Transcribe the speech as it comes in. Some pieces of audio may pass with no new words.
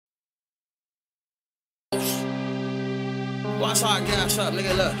Watch how I gas up,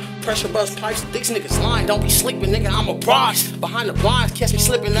 nigga, look. Pressure bust pipes, these niggas lying, don't be sleeping, nigga, I'm a prize. Behind the blinds, catch me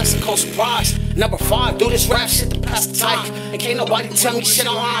slipping, that's a cold surprise. Number 5, do this rap shit to pass the time. And can't nobody tell me shit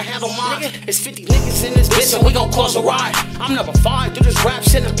on how I handle mine. Nigga, it's 50 niggas in this bitch and we gon' cause a riot. I'm number 5, do this rap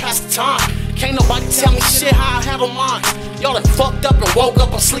shit and pass the time. Can't nobody tell me shit how I handle mine. Y'all done fucked up and woke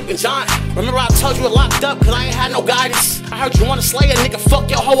up a sleeping giant. Remember I told you it locked up cause I ain't had no guidance. I heard you wanna slay a nigga, fuck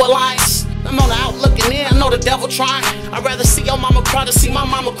your whole alliance. I'm on the out looking in, I know the devil trying. I'd rather see your mama cry than see my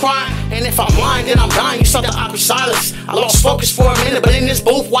mama crying. And if I'm lying, then I'm dying, you saw the awkward silence. I lost focus for a minute, but in this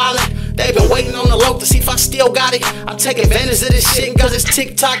booth wildin'. They been waiting on the low to see if I still got it. I take advantage of this shit cause it's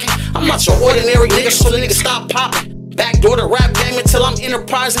tick-tocking. I'm not your ordinary nigga, so the nigga stop popping. Backdoor the rap game until I'm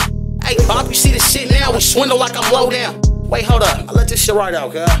enterprising. Hey Bob, you see this shit now, we swindle like I'm low down. Wait, hold up, I let this shit right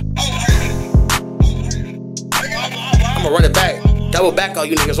out, girl. I'ma run it back. Double back all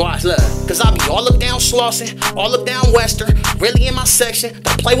you niggas, watch, look. Cause I be all up down Slauson, all up down Western, really in my section.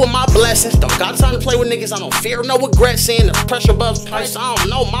 Don't play with my blessings, don't got time to play with niggas. I don't fear no aggression. The pressure above price, I don't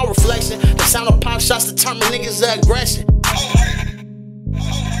know my reflection. The sound of pop shots determine niggas' aggression.